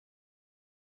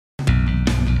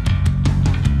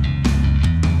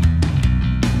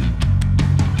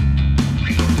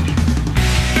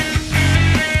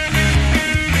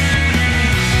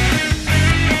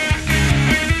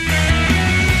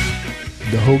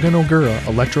Hougen-Ogura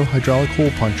electro-hydraulic hole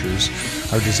punchers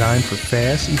are designed for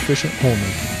fast, efficient hole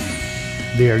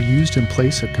making. They are used in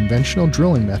place of conventional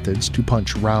drilling methods to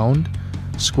punch round,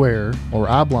 square, or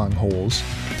oblong holes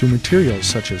through materials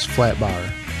such as flat bar,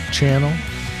 channel,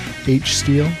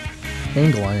 H-steel,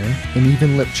 angle iron, and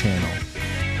even lip channel.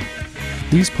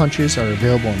 These punches are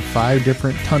available in 5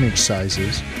 different tonnage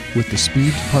sizes with the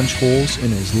speed to punch holes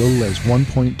in as little as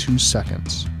 1.2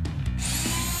 seconds.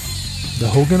 The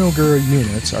Hougen-Ogura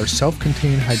units are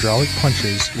self-contained hydraulic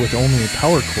punches with only a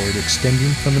power cord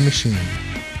extending from the machine.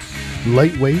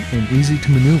 Lightweight and easy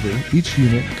to maneuver, each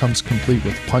unit comes complete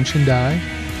with punch and die,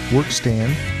 work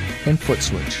stand, and foot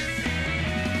switch.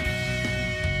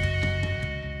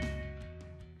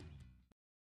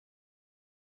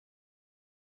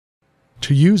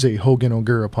 To use a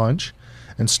Hougen-Ogura punch,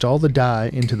 install the die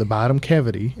into the bottom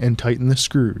cavity and tighten the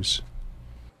screws.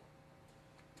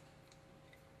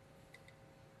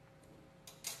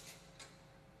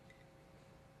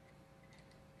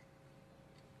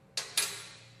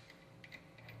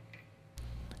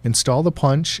 Install the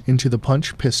punch into the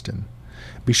punch piston.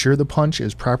 Be sure the punch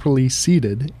is properly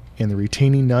seated and the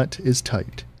retaining nut is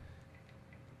tight.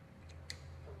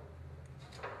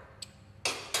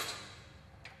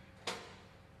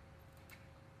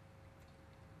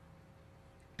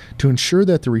 To ensure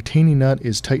that the retaining nut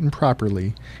is tightened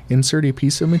properly, insert a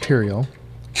piece of material,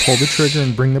 pull the trigger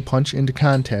and bring the punch into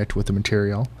contact with the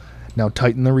material. Now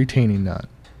tighten the retaining nut.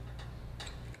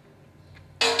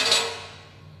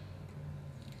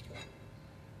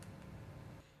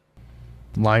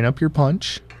 Line up your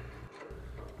punch.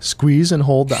 Squeeze and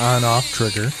hold the on-off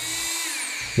trigger.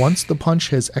 Once the punch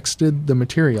has exited the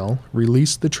material,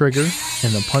 release the trigger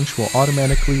and the punch will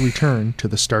automatically return to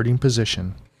the starting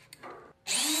position.